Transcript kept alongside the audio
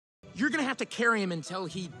You're gonna have to carry him until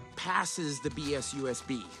he passes the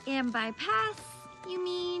BSUSB. And by pass, you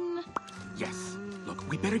mean? Yes. Look,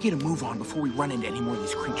 we better get a move on before we run into any more of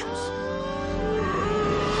these creatures.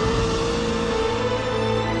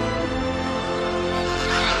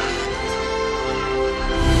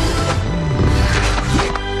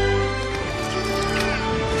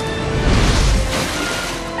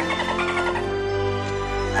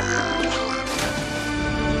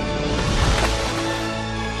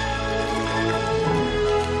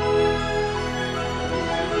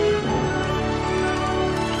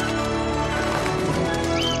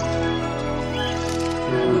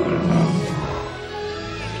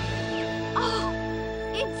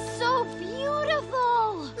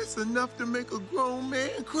 Enough to make a grown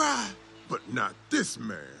man cry. But not this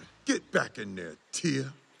man. Get back in there,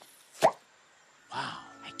 Tia. Wow,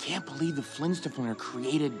 I can't believe the Flintstones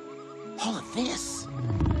created all of this.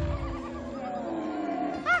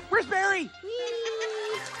 Ah, where's Barry?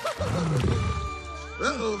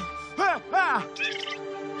 Uh-oh. Ah.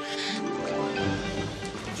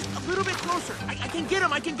 Just a little bit closer. I can get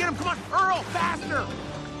him. Come on, Earl, faster.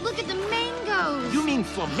 Look at the mangoes. You mean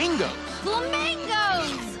flamingos?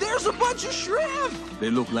 Flamingos! There's a bunch of shrimp!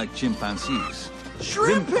 They look like chimpanzees.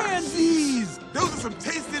 Shrimpanzees! Those are some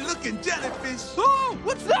tasty-looking jellyfish. Oh,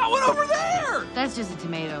 what's that one over there? That's just a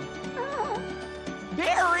tomato.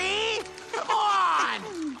 Barry! Come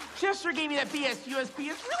on! Chester gave me that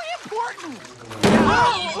BSUSB. It's really important.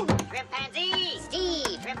 Oh! Shrimpanzee!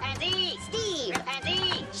 Steve! Shrimpanzee! Steve!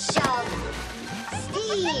 Shrimpanzee! Shove!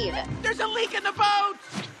 Steve! There's a leak in the boat!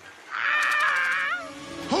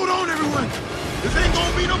 Hold on, everyone. This ain't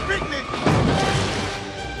gonna be no picnic.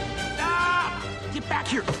 Stop! Get back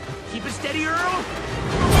here. Keep it steady, Earl.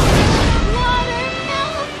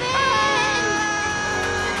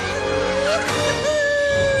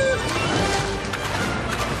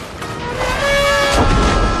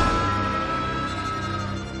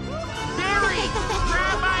 Barry,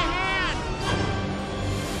 grab my hand.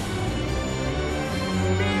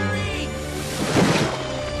 Barry!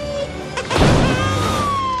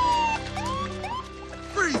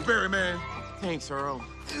 Freeze, Barry, man. Thanks, Earl.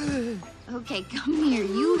 Okay, come here.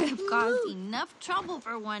 You have caused enough trouble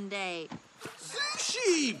for one day.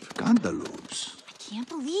 Sheep! Cantaloupes. I can't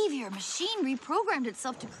believe your machine reprogrammed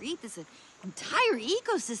itself to create this entire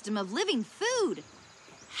ecosystem of living food.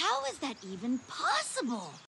 How is that even possible?